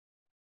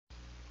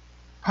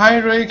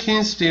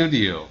Piraking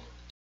Studio.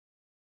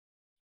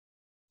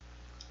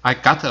 I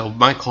got a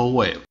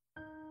microwave.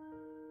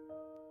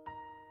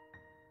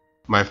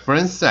 My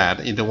friend said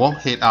it won't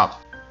heat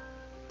up,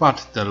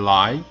 but the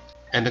light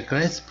and the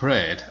glass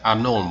plate are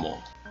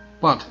normal.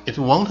 But it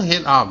won't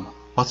heat up.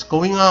 What's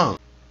going on?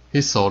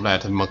 He saw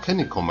that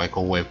mechanical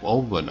microwave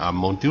ovens are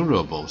more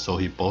durable, so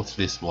he bought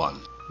this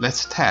one.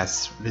 Let's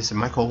test this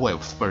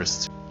microwave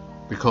first,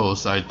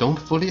 because I don't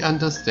fully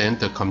understand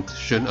the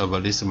condition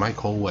of this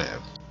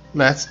microwave.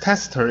 Let's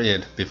test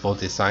it before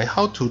decide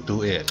how to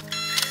do it.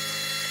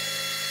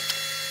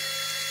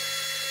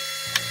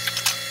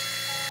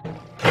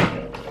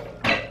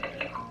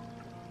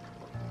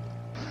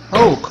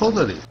 Oh,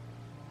 coldly.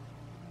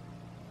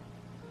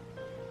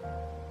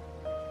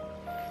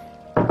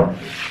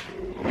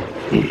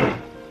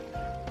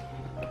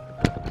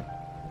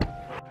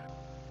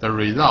 The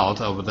result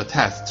of the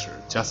test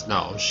just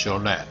now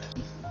showed that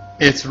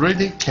it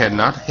really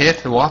cannot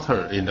heat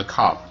water in the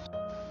cup,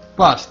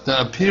 but the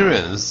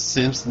appearance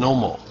seems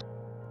normal.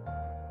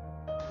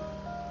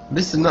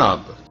 This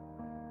knob.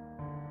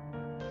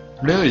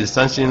 There is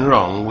something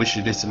wrong with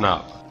this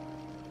knob.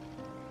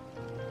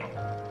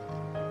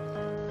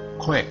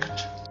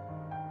 Cracked.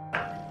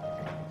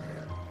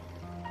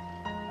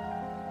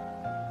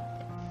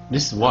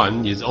 This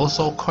one is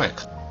also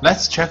cracked.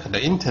 Let's check the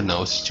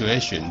internal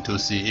situation to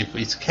see if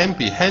it can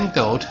be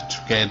handled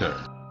together.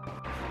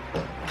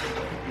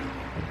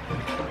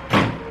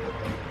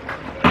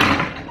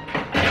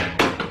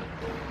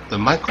 The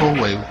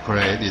microwave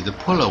plate is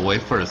pulled away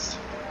first.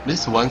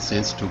 This one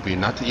seems to be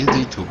not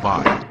easy to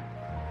buy.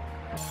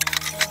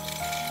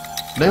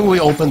 Then we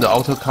open the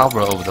outer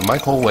cover of the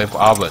microwave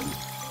oven.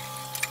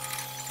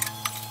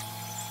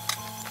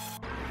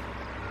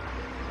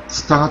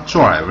 Start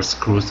drive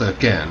screws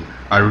again.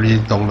 I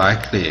really don't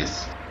like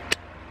this.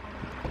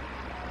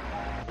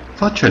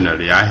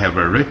 Fortunately, I have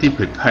already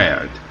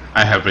prepared.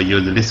 I have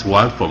used this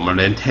one for more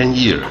than 10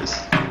 years.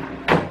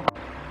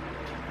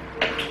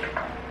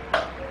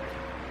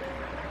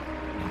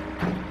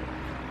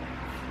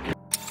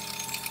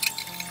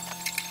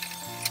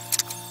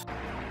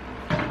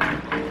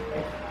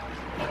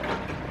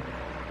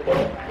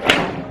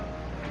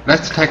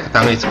 Let's take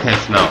down its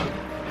case now.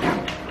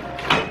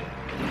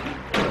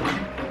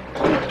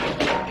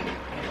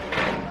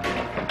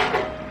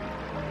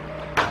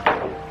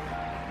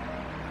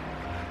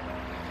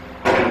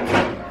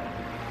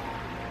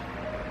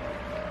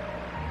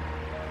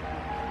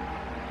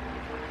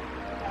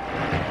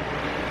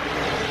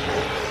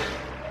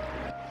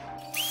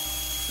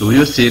 Do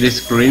you see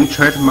this green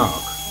trademark,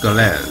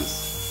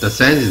 Glance? The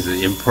scent is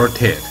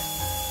imported,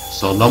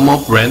 so no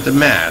more brand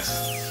mess.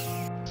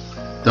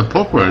 The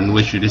problem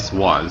with this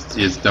one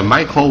is the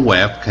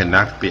microwave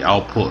cannot be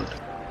output.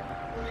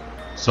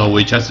 So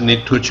we just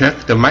need to check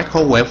the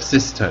microwave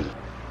system.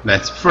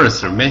 Let's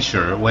first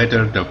measure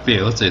whether the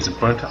fuse is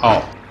burnt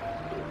off.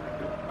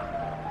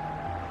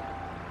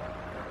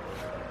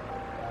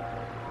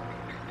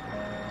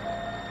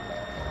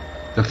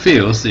 The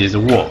fuse is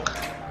work.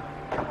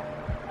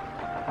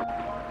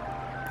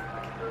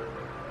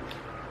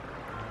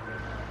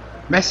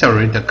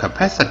 Measuring the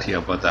capacity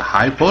of the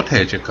high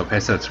voltage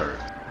capacitor.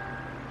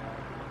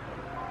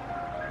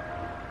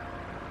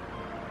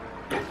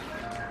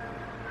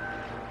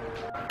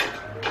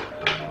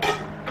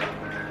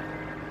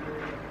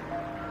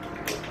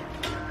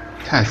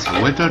 Test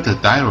whether the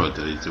diode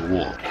is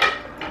work.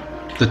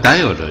 The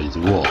diode is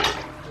work.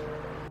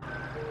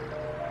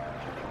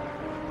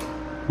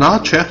 Now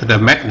check the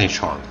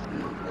magnetron.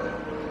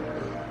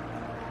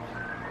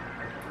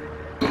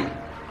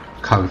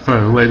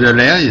 Confirm whether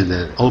there is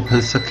an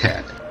open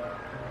circuit.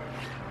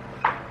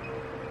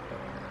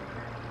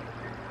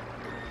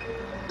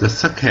 The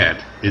circuit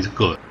is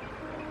good.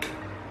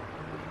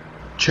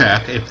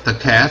 Check if the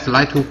cat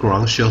light to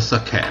ground short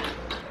circuit.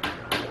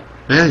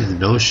 There is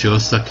no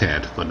short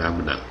circuit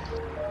phenomenon.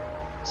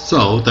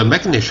 So the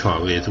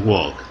magnetron is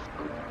work.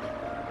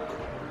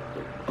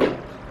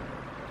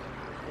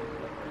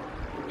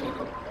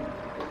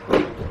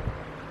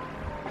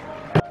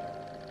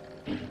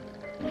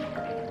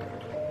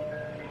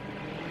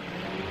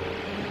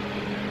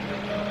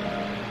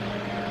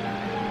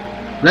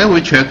 Then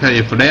we check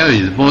if there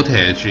is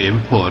voltage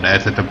input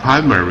at the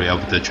primary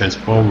of the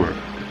transformer.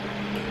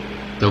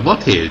 The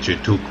voltage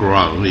to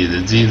ground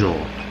is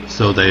 0,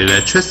 so the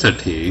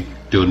electricity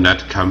do not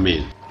come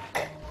in.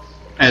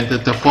 And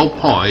the fall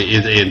point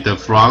is in the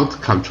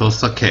front control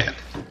circuit.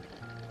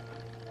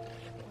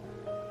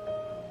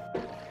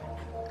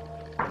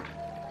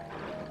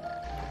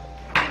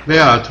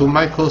 There are 2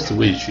 micro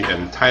switch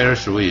and tire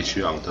switch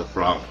on the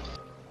front.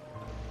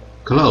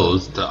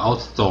 Close the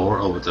outdoor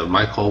of the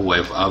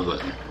microwave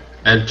oven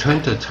and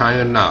turn the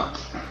tire knob.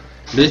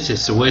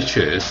 These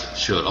switches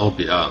should all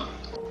be on.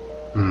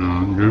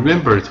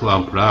 Remember to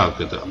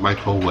unplug the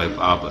microwave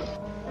oven.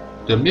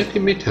 The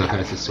multimeter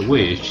has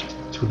switched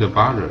to the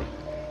buzzer.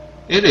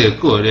 It is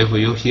good if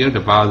you hear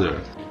the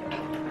buzzer.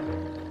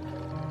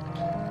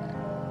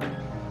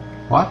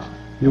 What?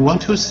 You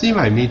want to see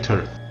my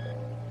meter?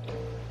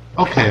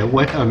 Okay,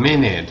 wait a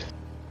minute.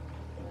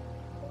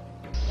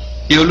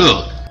 You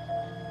look.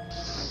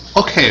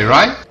 Okay,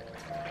 right?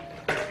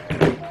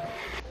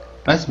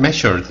 Let's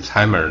measure the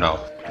timer now.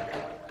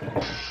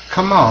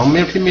 Come on,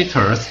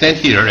 multimeter, stand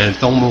here and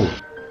don't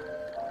move.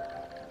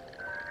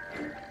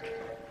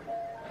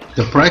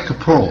 The brake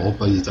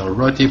probe is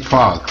already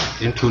plugged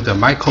into the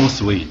micro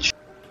switch.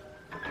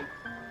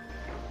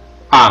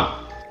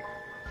 On.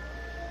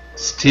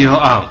 Still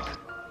on.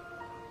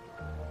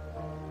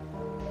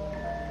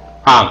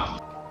 On.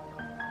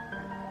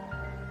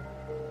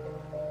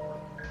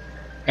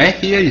 And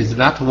here is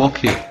not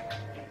working.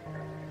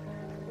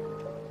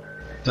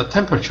 The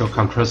temperature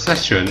control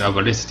section of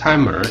this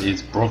timer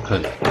is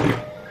broken.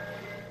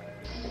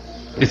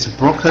 It's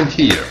broken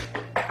here.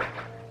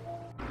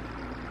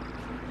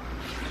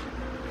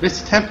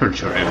 This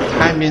temperature and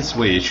timing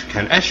switch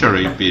can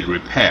actually be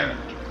repaired,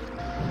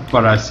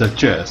 but I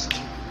suggest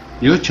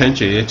you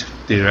change it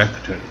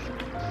directly.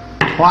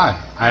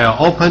 Why?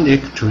 I'll open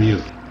it to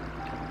you.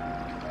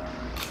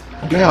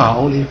 There are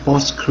only 4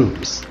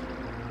 screws.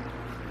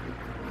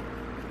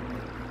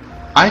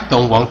 I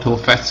don't want to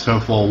fast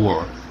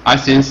forward. I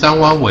think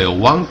someone will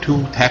want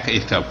to take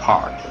it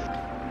apart.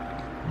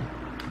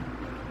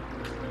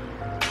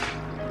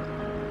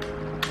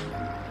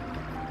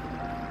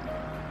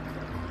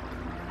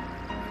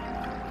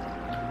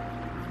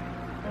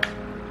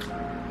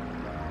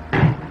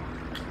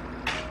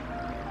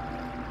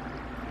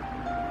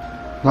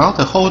 Now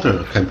the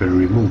holder can be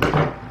removed.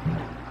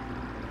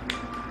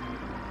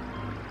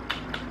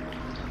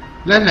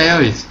 Then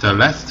there is the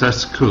last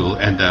screw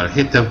and the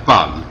hidden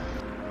button.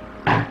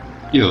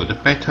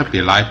 You'd better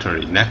be lighter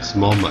in next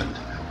moment,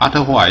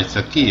 otherwise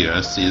the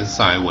gears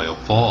inside will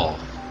fall off.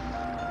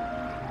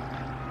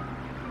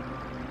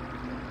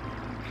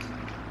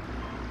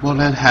 More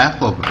than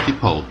half of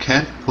people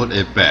can't put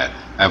it back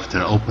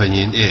after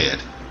opening it.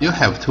 You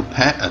have to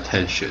pay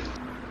attention.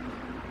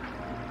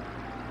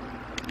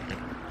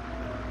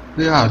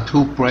 There are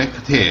 2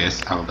 brake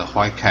tears on the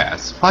white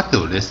cast. What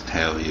do this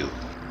tell you?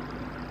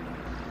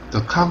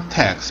 The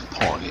contact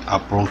points are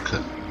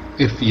broken.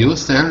 If you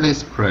sand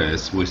this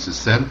press with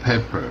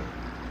sandpaper,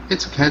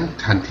 it can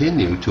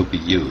continue to be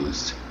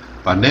used,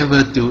 but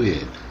never do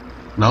it.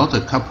 Now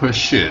the copper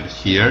sheet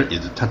here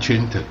is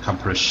touching the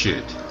copper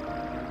sheet.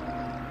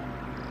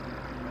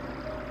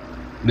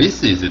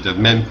 This is the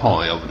main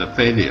point of the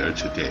failure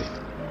today.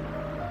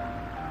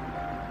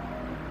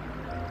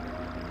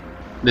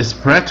 This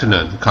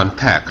platinum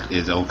contact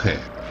is okay,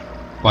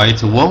 but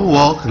it won't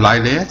work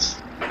like this.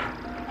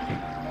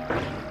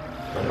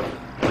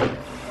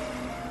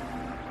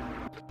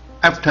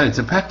 After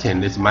inspecting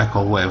this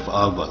microwave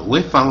oven,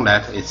 we found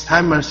that its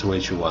timer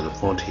switch was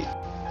faulty.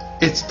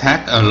 It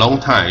takes a long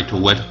time to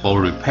wait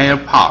for repair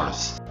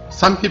parts.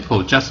 Some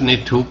people just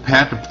need to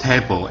pad the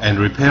table and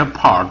repair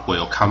part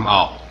will come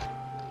out.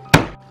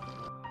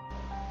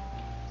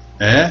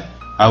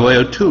 I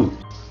will too.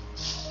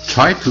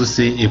 Try to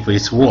see if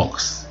it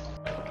works.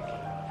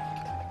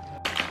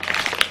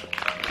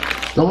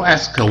 Don't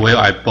ask where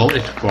I bought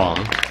it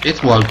from.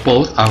 It was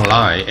bought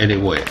online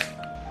anyway.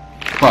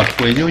 But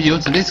when you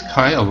use this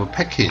kind of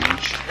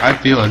package, I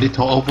feel a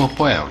little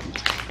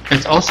overwhelmed.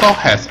 It also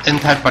has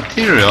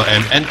antibacterial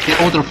and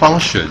anti-odor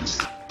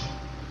functions.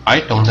 I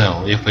don't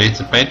know if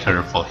it's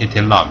better for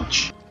heating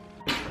lunch.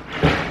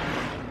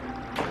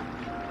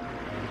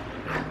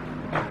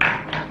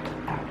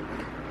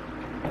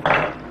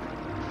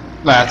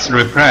 Let's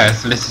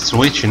replace this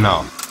switch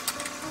now.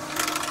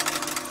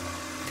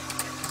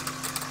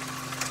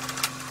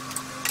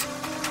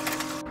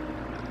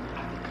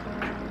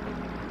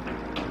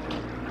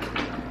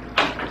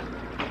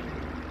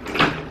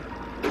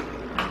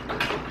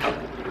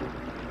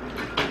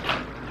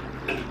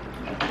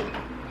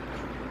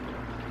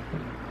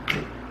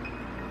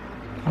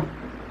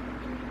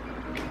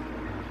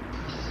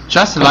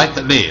 Just like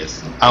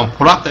this,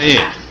 unplug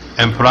it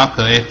and plug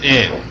it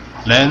in,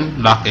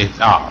 then lock it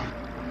up.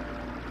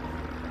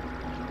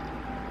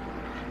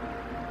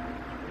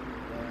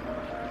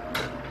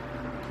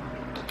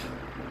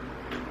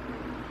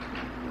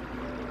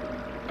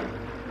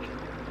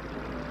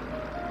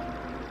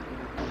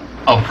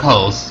 Of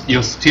course,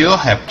 you still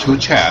have to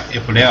check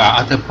if there are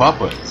other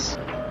problems.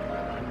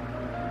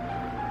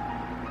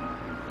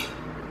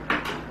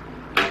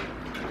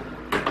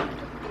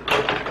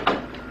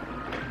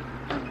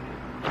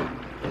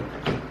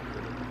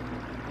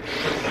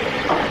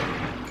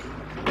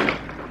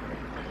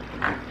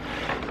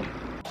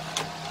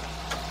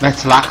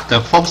 Let's lock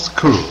the 4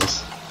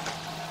 screws.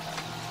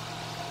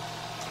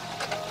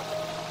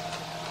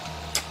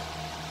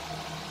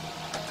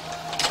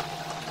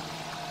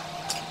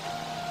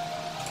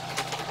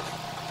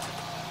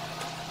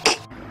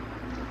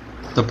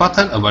 The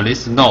button of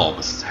these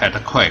knobs had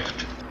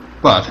cracked,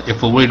 but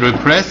if we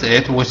replace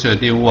it with a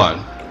new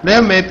one,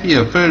 there may be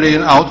a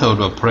falling out of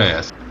the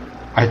place.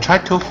 I try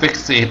to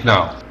fix it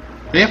now.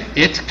 If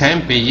it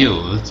can be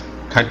used,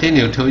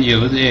 continue to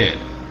use it.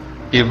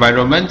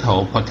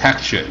 Environmental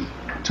protection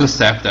to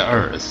save the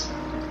earth.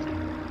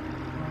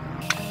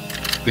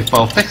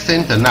 Before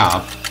fixing the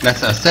knob,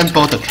 Let's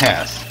assemble the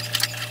case.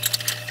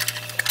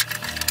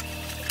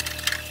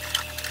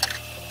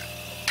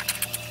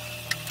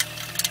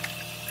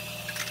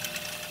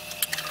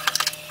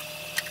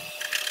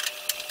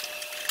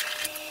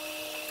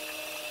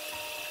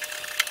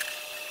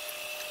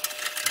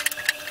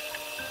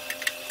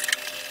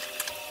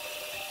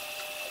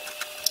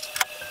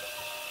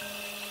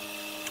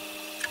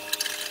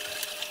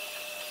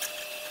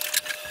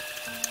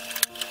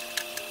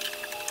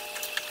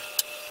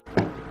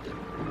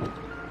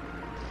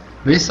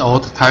 This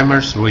old timer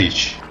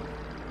switch.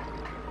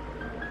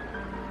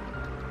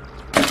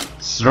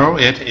 Throw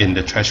it in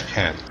the trash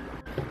can.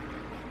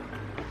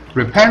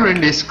 Repairing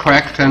this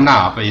cracked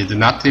knob is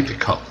not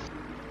difficult.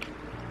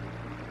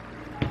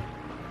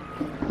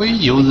 We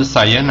use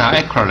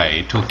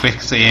cyanoacrylate to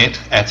fix it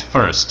at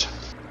first.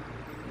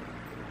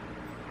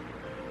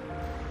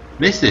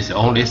 This is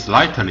only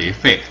slightly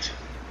fixed.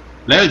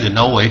 There is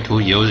no way to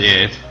use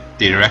it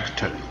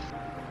directly.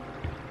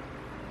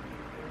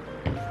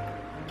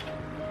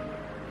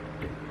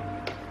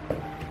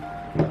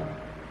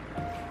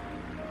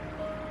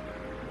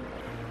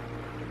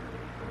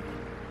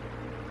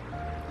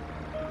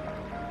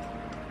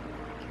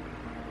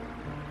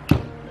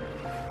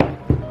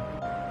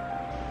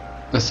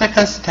 The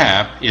second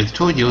step is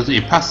to use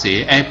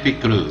epoxy AB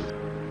glue.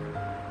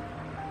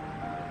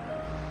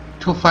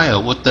 To find a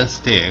wooden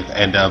stick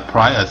and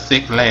apply a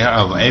thick layer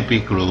of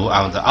AB glue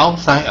on the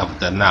outside of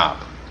the knob.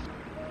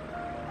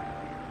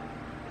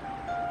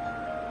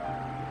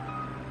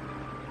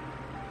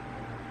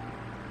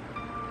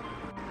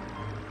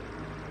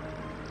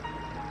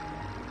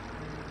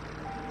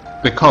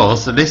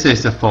 Because this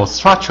is for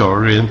structural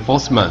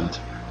reinforcement,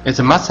 it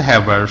must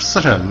have a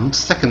certain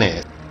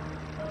thickness.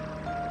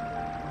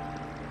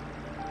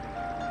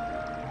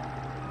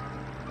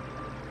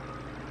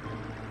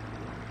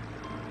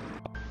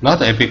 Now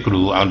the AB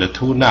glue on the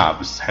two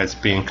knobs has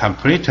been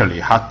completely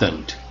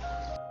hardened.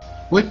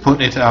 We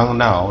put it on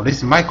now.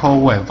 This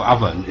microwave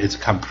oven is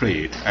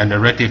complete and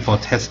ready for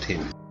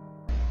testing.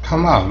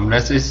 Come on,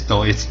 let's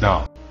install it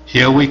now.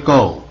 Here we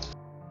go.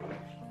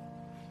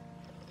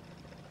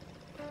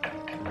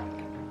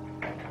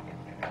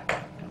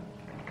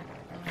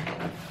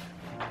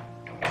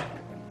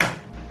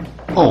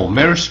 Oh,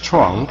 very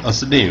strong,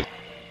 as new.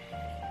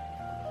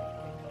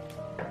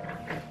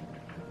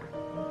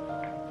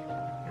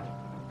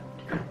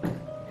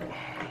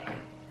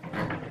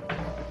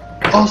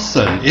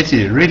 Awesome, it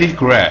is really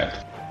great.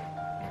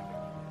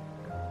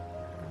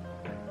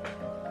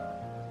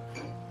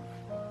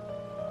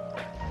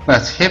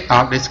 Let's heat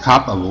up this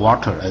cup of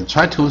water and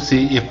try to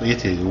see if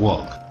it will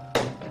work.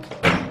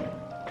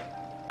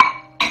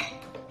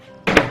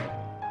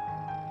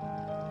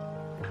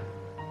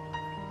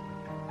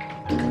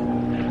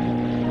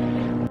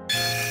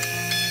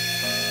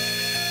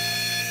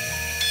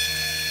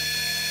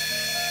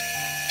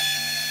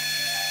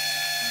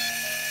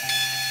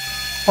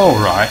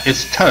 Alright,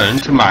 it's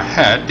turned my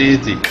head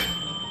dizzy.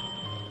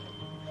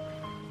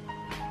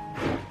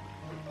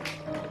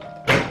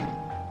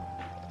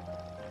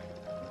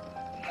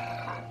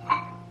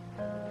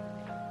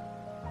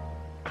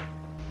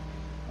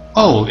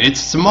 Oh, it's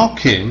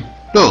smoking.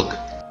 Look.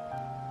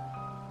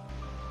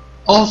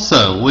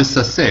 Also, we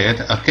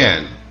succeed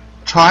again.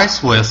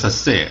 Tries will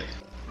succeed.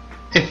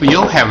 If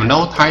you have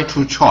no time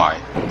to try,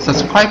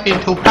 subscribing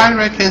to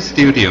Pirating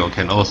Studio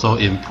can also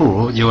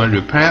improve your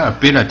repair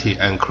ability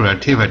and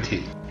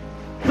creativity.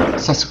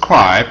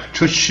 Subscribe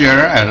to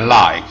share and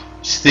like.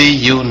 See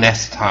you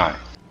next time.